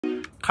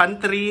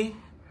country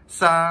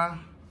sa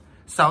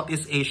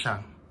Southeast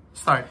Asia.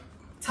 Start.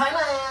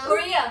 Thailand.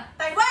 Korea.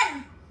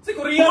 Taiwan. Si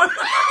Korea.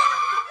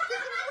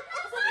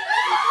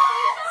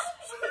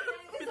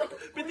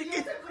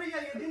 Pitikit. Korea,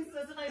 you didn't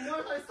say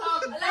north or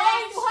south. Alay,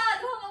 duha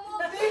mo.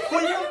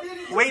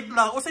 Wait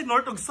lang, o sa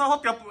North ug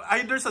South,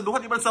 either sa duha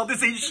iban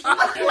Southeast Asia.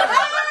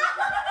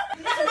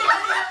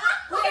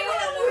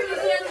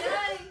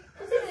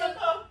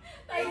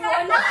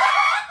 Taiwan.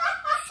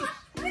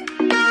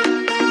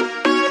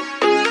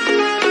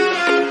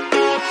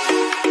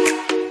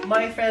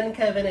 My friend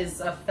Kevin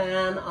is a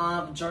fan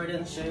of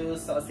Jordan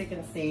shoes, so as you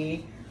can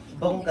see,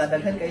 bongga,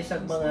 daghan kayo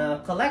siyang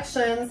mga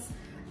collections.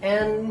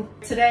 And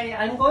today,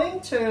 I'm going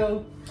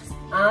to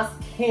ask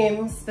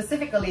him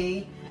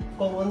specifically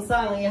kung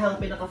unsa ang iyang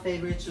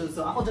pinaka-favorite shoes.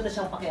 So ako dyan na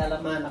siyang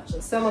pakialaman.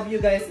 Actually, some of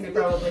you guys may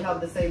probably have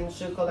the same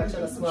shoe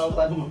collection as well,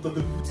 but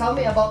tell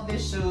me about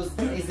these shoes.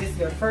 Is this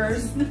your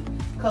first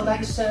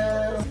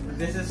collection?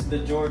 This is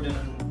the Jordan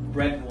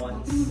red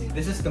ones.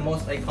 This is the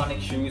most iconic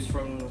shoes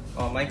from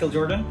Michael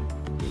Jordan.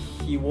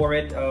 He wore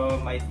it,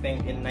 I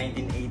think, in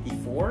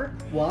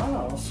 1984.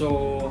 Wow.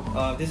 So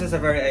this is a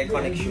very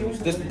iconic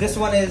shoes. This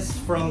one is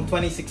from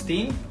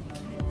 2016.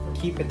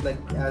 Keep it like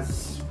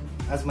as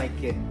my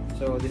kid.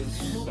 So this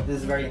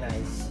is very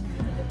nice.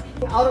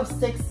 Out of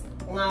 6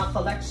 nga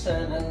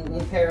collection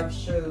and pair of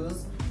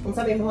shoes, kung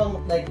sabi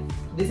mo like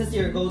this is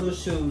your go-to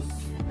shoes.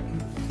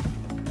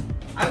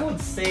 I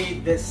would say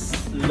this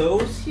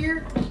lows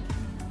here.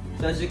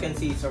 So as you can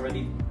see, it's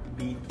already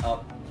beat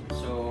up.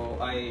 So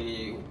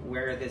I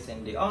wear this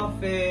in the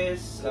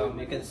office.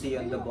 You can see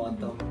on the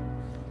bottom.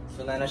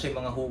 So na siya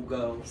mga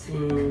hugaw.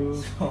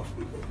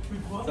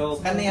 So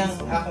kaniyang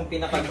akong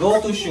pinaka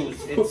go-to shoes.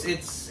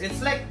 It's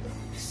like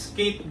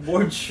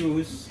skateboard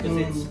shoes because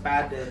it's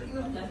padded.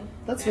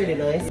 That's really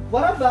nice.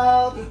 What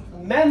about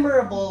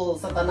memorable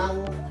sa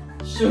tanang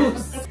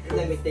shoes?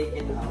 Let me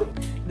take it out.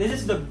 This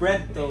is the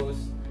bread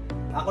toast.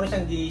 Ako na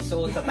siyang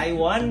gi-sold sa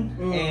Taiwan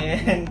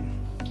and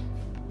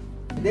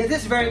this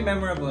is very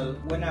memorable.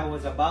 When I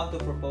was about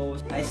to propose,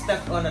 I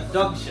stepped on a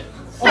dog shit.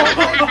 Oh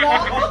my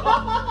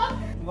God!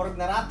 Murag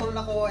naratol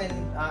ako and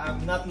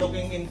I'm not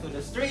looking into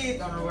the street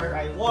or where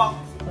I walk.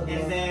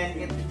 And then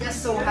it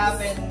just so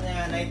happened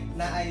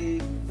na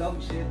I dog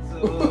shit.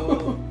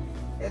 So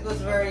it was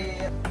very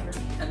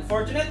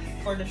unfortunate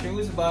for the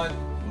shoes, but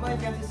my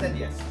fiancé said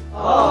yes.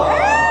 Oh!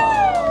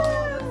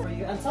 For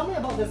you. And tell me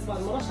about this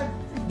one. Mga siya,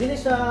 dili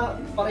siya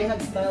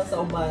parehag style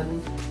sa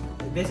uban.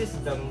 This is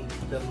the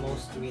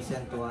most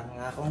recent one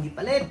nga akong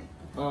gipalit.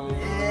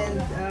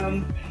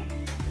 And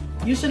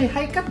usually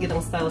high cut gitang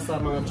style sa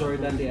mga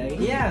Jordan di ay.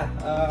 yeah,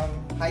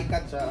 high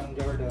cut siya ang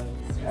Jordan.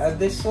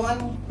 This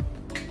one,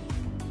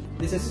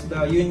 this is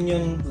the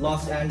Union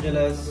Los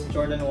Angeles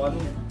Jordan 1,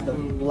 the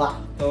black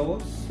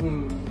toes.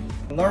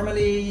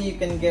 Normally you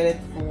can get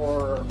it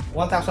for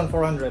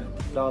 $1,400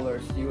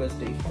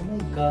 USD. Oh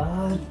my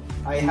God!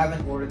 I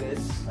haven't worn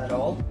this at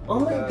all. Oh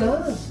my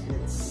God!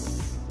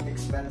 It's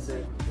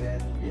expensive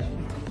and yeah.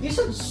 You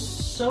should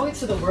show it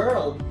to the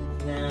world.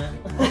 Nah.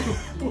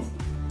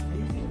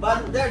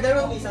 But there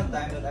will be some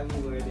time that I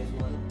will wear this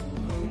one.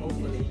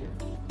 Hopefully.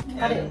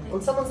 Kani,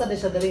 unsa man sa di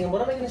siya dali?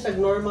 Mura na siya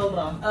normal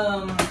ra.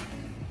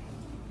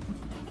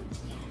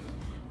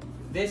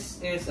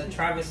 This is a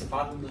Travis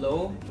Scott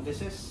low.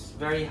 This is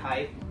very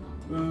hype.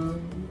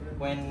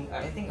 When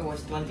I think it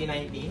was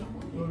 2019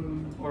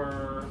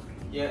 or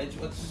yeah, it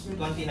was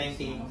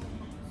 2019.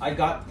 I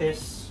got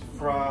this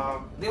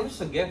from. It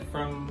was a gift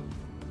from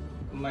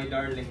my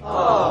darling.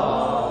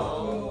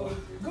 Oh.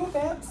 Go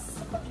Babs!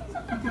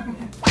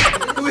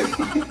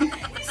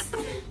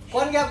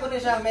 Kung gapon na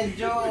siya,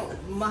 medyo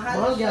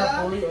mahal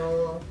siya.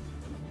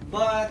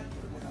 But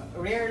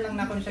rare lang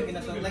na ko siya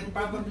ginasuot. Like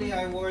probably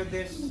I wore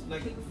this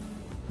like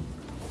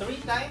 3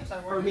 times.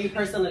 For me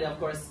personally, of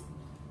course,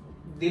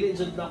 dili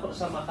jud na ko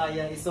siya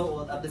makaya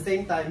isuot. At the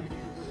same time,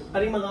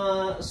 paring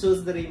mga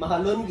shoes diri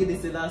mahalon gid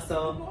sila,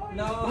 so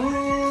no.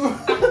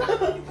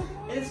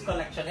 It's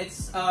collection.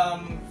 It's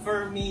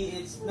for me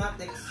it's not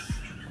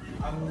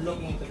I'm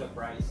looking into the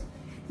price.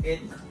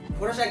 It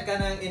pura siya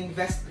kanang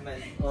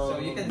investment. So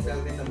you can sell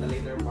this at the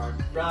later part.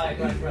 Right.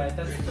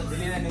 That's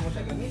Dili na nimo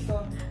siya gamito.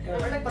 Or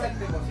like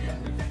collectibles, you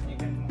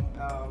can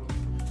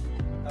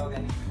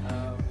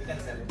you can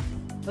sell it.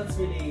 That's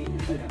really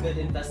a good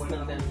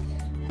investment then.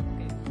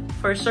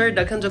 For sure,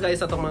 daghan jud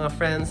guys atong mga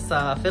friends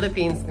sa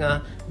Philippines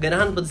nga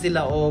ganahan pud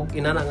sila og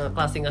inana nga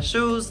klase nga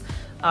shoes.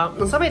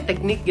 Unsa may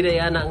technique gid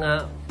ana nga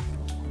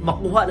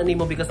makuha na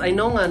nimo, because I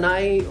know nga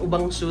naay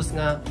ubang shoes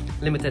nga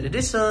limited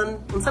edition.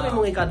 Unsa may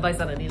mong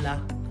ika-advise na nila?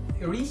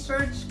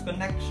 Research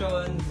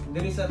connections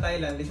diri sa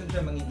Thailand, lisod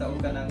siya mangita og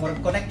kanang more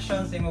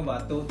connections nimo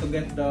ba to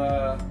get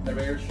the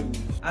rare shoes.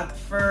 At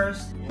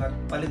first,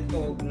 nagpalit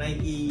ko og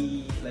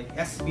Nike like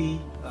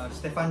SB,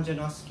 Stefan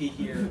Janoski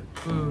here.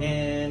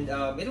 And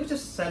it was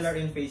just seller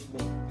in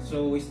Facebook.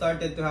 So we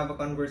started to have a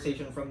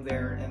conversation from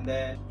there, and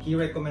then he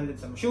recommended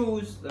some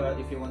shoes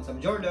if you want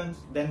some Jordans.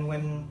 Then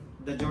when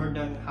the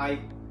Jordan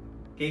hype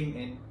came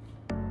in,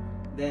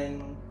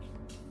 then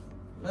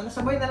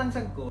Nasabay na lang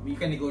sa ko. You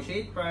can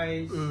negotiate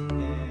price and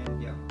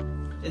yeah.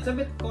 It's a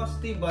bit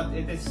costly but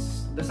it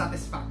is the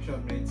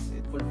satisfaction, right? It's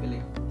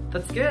fulfilling.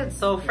 That's good.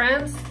 So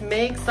friends,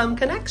 make some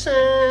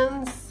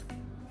connections.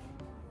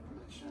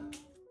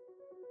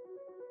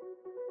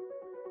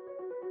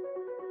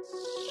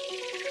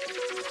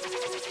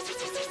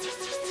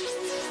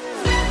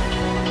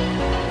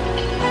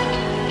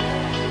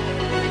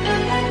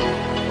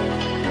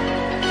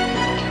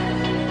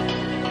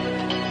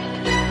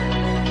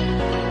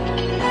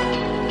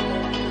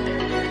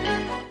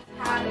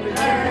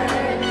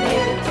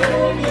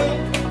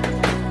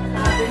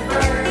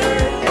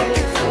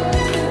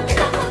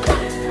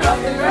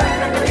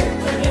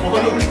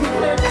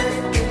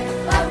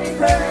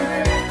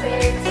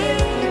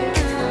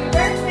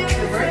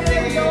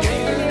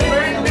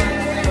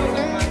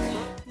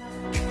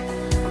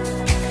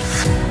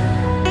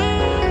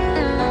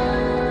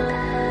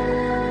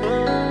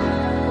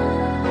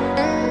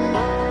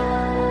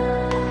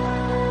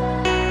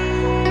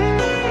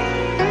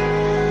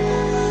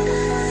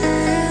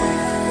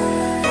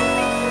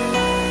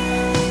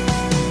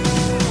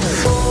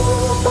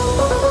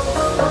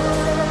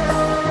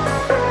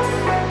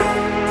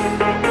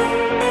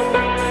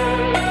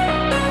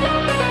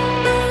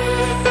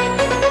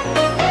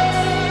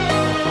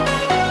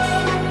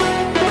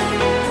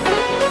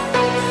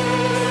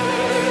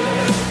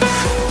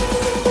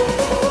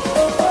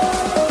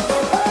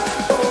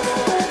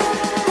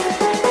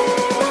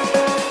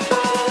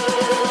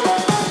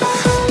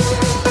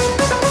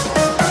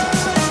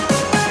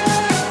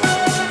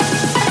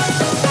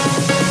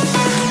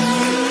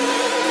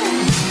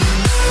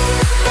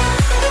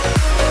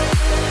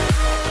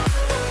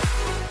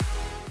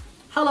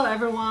 Hello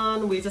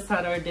everyone, we just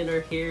had our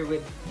dinner here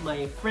with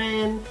my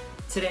friend.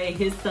 Today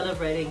he's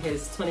celebrating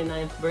his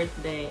 29th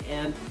birthday,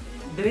 and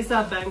there is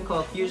a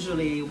Bangkok.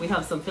 Usually we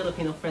have some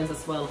Filipino friends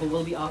as well who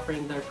will be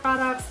offering their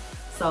products.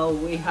 So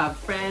we have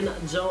friend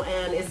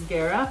Joanne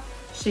Isguera.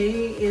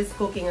 She is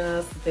cooking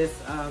us this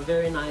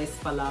very nice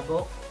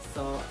palabok.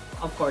 So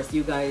of course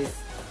you guys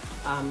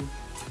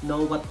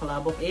know what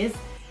palabok is.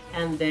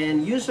 And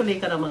then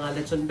usually kada mga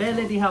lechon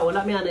belly diha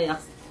wala mi anay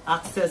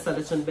access sa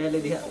lechon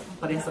belly diha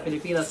pareha sa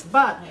Pilipinas,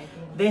 but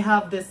they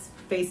have this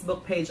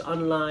Facebook page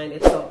online.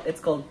 It's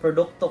called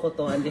Produkto Ko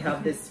To, and they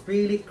have this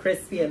really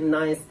crispy and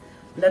nice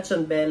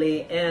lechon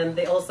belly, and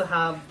they also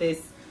have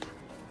this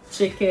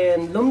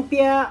chicken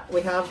lumpia.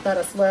 We have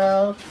that as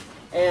well.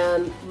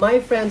 And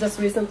my friend just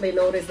recently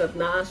noticed that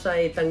naa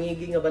siya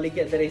tangigi nga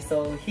baligya dere,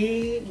 so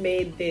he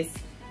made this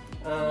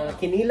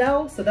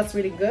kinilaw, so that's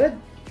really good.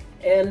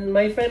 And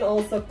my friend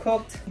also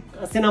cooked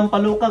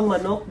sinampalukang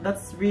manok.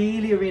 That's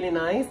really, really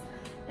nice.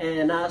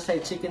 And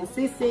siya chicken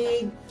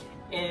sisig.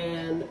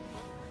 And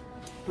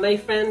my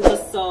friend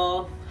just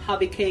saw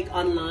Hobby Cake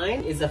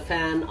online. Is a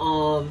fan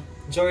of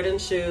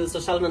Jordan shoes.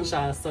 Social man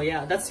siya. So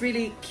yeah, that's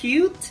really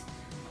cute.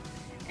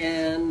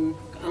 And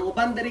ang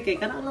uban diri kay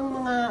kana lang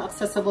mga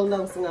accessible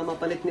lang sa nga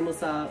mapalit nimo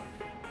sa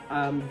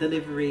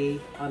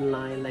delivery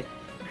online, like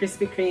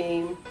Krispy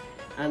Kreme.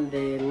 And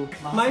then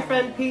my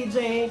friend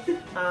PJ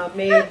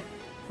made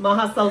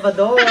Maha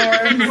Salvador.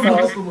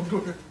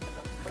 So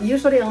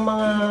usually ang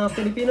mga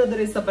Filipino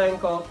diri sa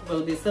Bangkok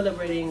will be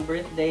celebrating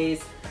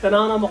birthdays.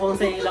 Tanaw na mo kung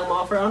sa ilang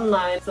ma-offer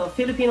online. So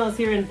Filipinos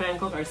here in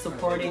Bangkok are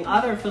supporting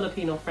other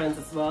Filipino friends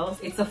as well.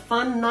 It's a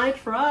fun night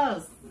for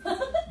us.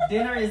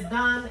 Dinner is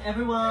done,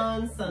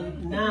 everyone. So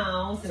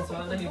now, since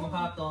wala na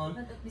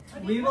hibuhaton,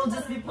 we will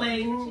just be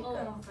playing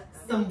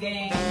some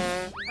games.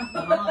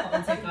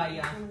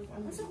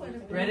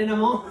 Ready na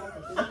mo?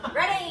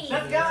 Ready!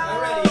 Let's go!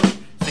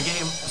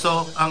 Sige,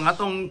 so ang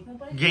atong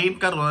game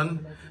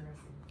karon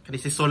kani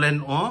si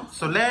Solen, oh.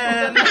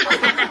 Solen.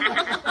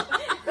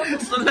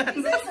 Solen.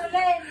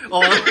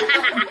 Oh.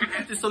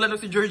 Si Solen o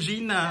si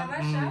Georgina.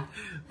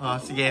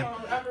 Sige.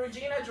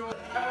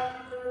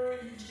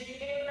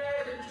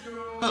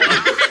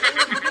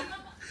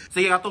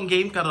 Sige, atong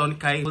game karon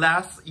kay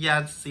last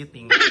yard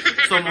sitting.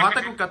 So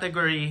mohatag og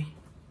category.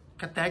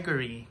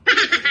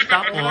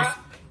 Tapos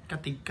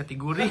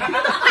kategory.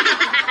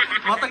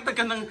 Mohatag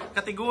ka ng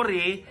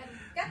kategory.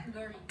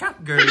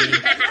 Category.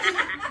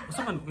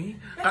 Basta man,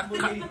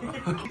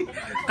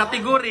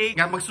 kategory.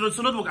 Nga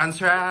magsunod-sunod mo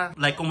answer.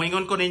 Like kung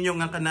maingon ko ninyo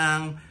nga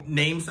kanang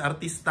names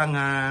artista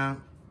nga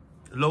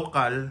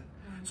local.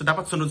 So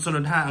dapat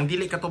sunod-sunod ha. Ang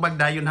dili katubag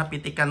dayon ha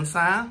pitikan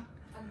sa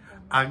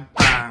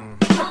agtang.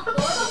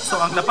 So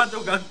ang lapad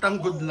og agtang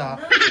good luck.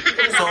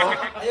 So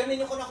Ayaw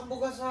ninyo ko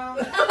nakabugas ha.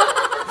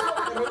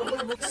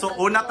 So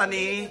una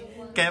tani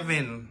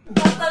Kevin.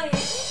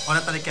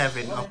 Una tani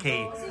Kevin.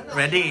 Okay.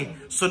 Ready?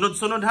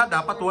 Sunod-sunod ha.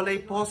 Dapat walay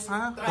pause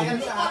ha.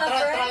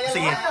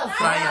 Sige,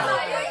 trial.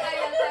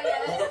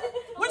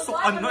 Uy, so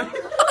ano?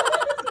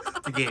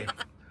 Sige.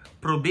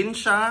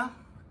 Probinsya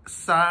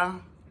sa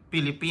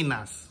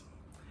Pilipinas.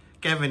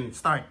 Kevin,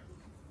 start.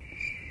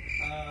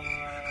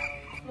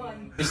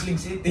 Isling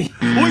City.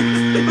 Uy!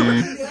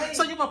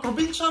 So yung mga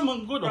probinsya,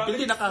 mga good.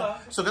 Pili na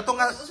ka. So gato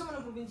nga.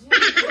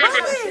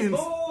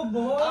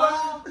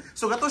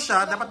 So gato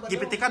siya, dapat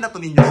gipitikan na to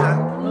ninyo siya.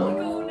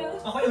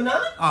 Ako yun na?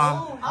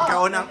 Ikaw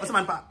una.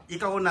 Usaman pa.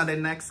 Ikaw una.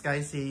 Then next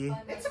guy si...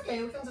 It's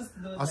okay, we can just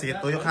do it. Oh, sige.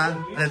 Tuyok ha.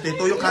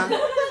 Tuyok ha.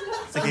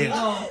 Sige.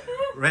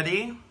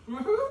 Ready?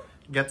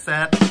 Get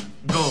set.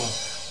 Go.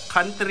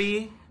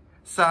 Country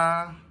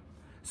sa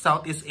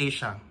Southeast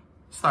Asia.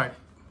 Start.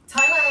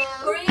 Thailand!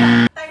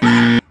 Korea!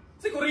 Thailand!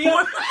 Si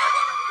Korea!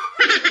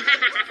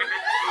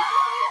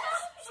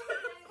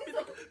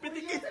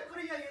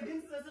 Korea, you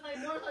didn't specify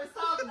North or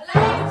South.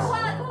 Alay!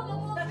 Buhat!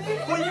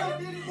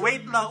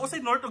 Wait lang. O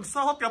say North o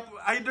South.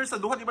 Either sa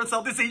duha iban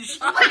Southeast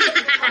Asia.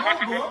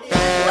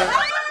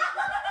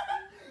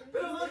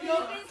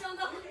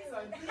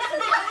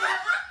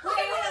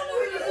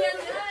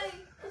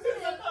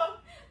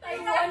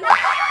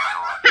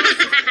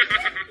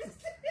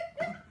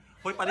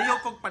 Hoy, paniyo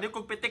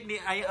kog pitik ni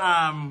I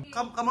am.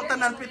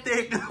 Kamutanan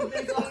pitik.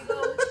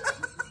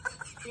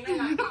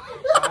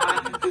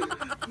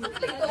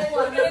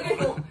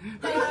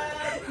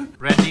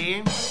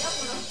 Ready?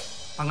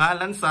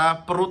 Pangalan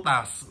sa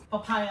prutas.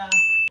 Papaya.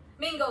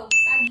 Mango!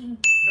 Saging!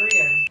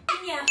 Durian.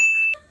 Pinya!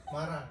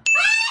 Marang.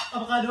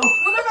 Avocado.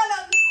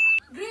 Watermelon!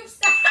 Grapes!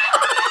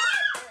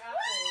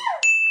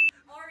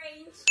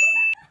 Orange!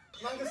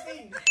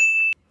 Mangosteen.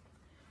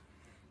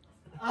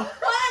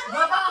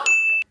 Baba.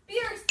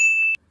 Pears!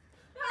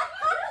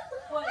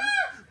 One!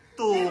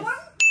 2.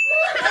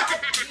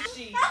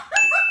 Lychee.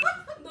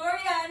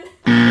 Durian!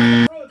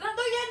 Fruit.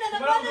 Durian na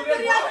naman! Walang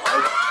durian.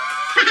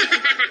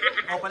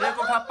 Oh, panay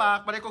kong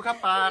hapak. Dapat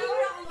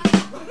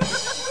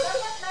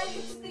na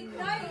lipstick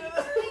na eh.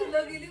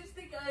 Lagi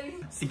lipstick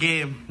ay.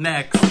 Sige,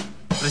 next.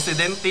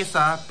 Presidente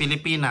sa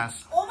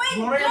Pilipinas. Oh my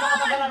Gloria God!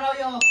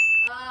 Macapagal-Arroyo.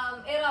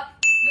 Erap.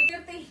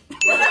 Duterte.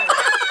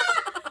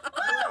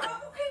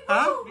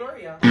 Ha?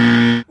 Gloria.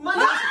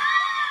 Mana?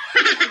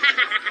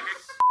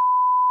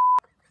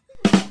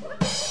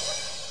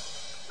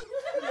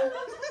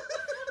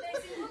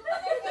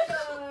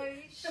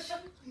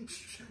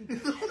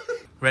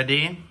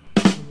 Ready?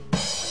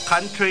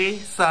 Country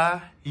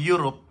sa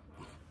Europe.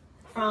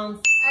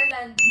 France.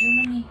 Ireland.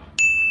 Germany.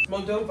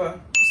 Moldova.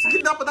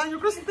 Sige, dapat ang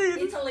yung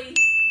Christine. Italy.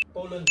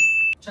 Poland.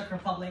 Czech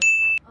Republic.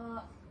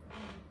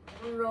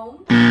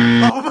 Rome.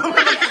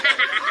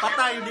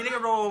 Patay, hindi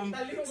Rome.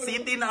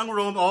 City na ang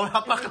Rome. Oh,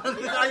 hapak lang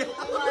tayo.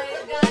 Oh my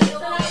God.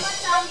 Salamat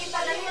sa akin.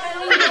 Padaliran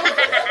ni mo.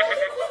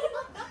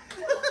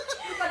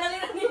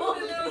 Padaliran ni mo.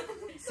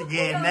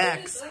 Sige,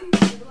 next.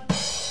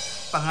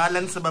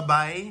 Pangalan sa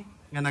babae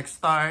nga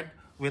nag-start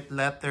with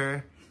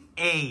letter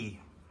A.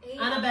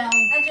 Annabelle.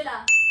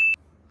 Angela.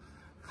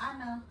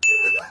 Anna.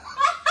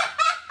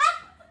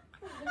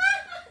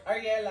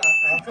 Ariela.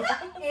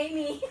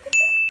 Amy.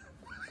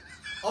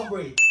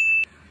 Aubrey.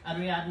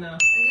 Ariadna.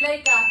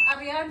 Angelica.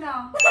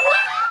 Ariana.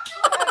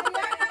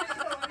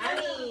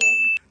 Annie.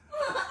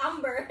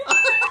 Amber.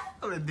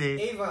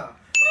 Ready? Ava.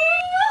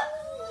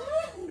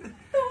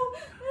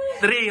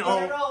 3. Oh.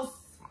 Amy Rose.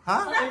 Ha?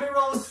 Amy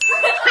Rose.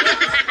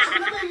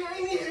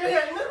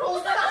 Amy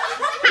Rose.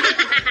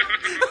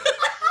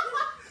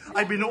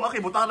 Ay, binuwa kay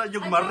butala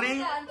yung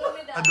Marie.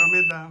 Andromeda.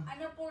 Andromeda.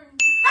 Ano porn?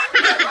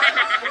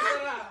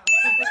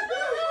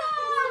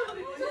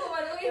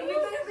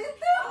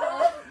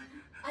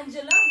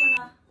 Angela,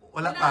 mana?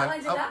 Wala pa.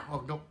 Angela? Oh,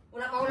 go.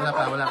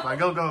 Wala pa.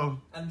 Go, go.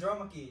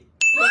 Andromache.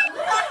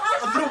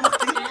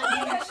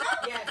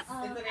 Yes.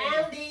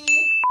 Andy.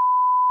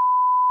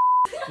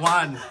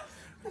 1,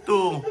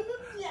 2,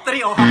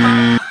 3. Oh,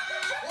 hapak.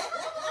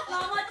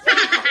 Salamat siya.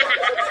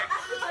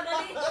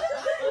 Padali.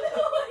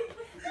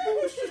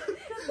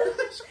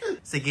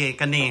 Sige,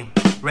 kani.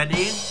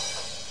 Ready?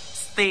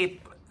 State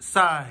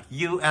sa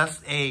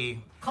USA.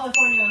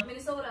 California.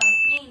 Minnesota.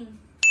 Maine.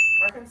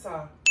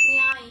 Arkansas.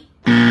 Miami.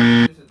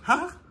 Ha?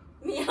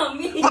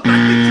 Miami.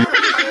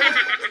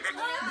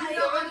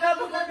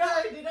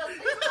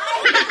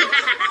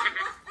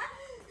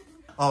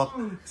 Oh,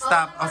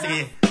 stop. Oh,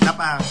 sige.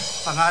 Napa.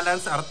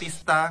 Pangalan sa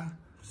artista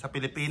sa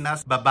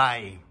Pilipinas,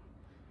 babae.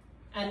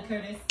 And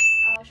Curtis.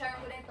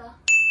 Sharon Cuneta.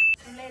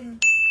 Len.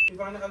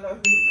 Ivana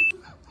Alawi.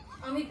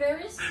 Ami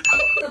Paris.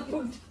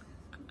 Tapod.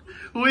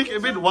 Uy,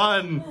 Kevin.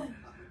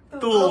 1, 2,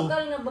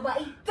 Local na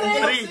babae.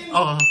 3.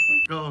 Oh,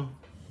 go.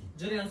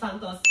 Julian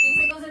Santos.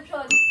 Quincy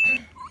Concepcion.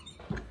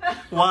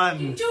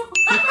 1. Chu.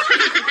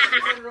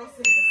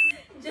 Roses.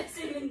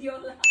 Jessie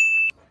Mendiola.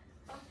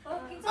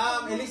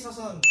 Elise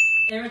Soson.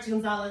 Eric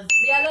Gonzalez.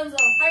 Bea Alonzo.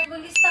 Heart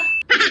Bautista.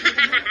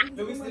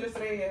 Luis de los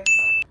Reyes.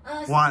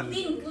 One.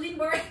 Lynn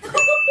Barreto.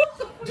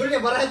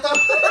 Julia Barreto.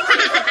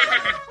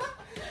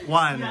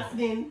 1.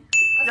 Yasmin.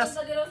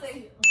 Asanta de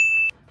Rose.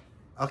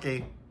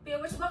 Okay.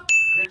 Pia Westbrook.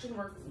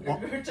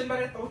 Gretchen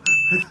Barreto.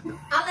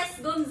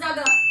 Alex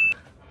Gonzaga.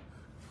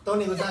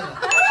 Tony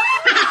Gonzaga.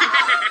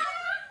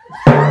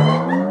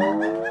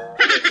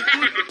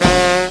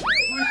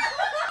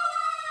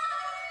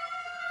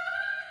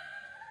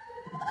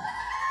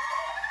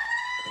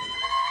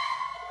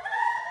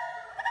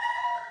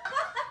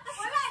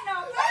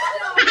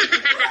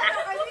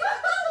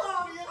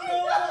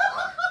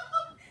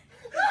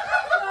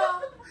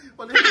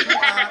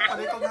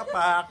 Panay kong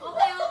hapak.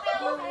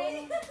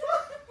 Okay.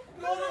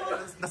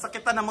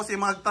 Nasakitan ka na mo si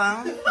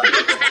Magtang.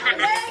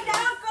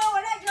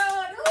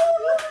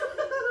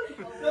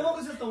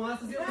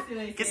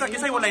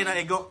 Kisa walay na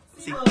ego.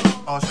 Si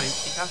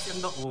Cassian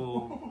do.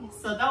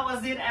 So that was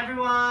it,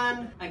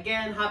 everyone.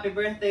 Again, happy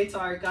birthday to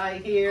our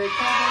guy here,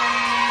 Kevin.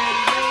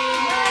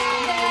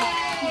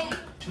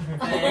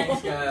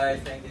 Thanks, guys.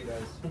 Thank you,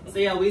 guys.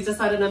 So yeah, we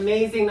just had an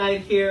amazing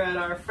night here at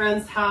our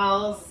friend's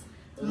house.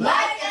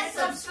 Like and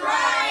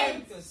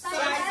subscribe!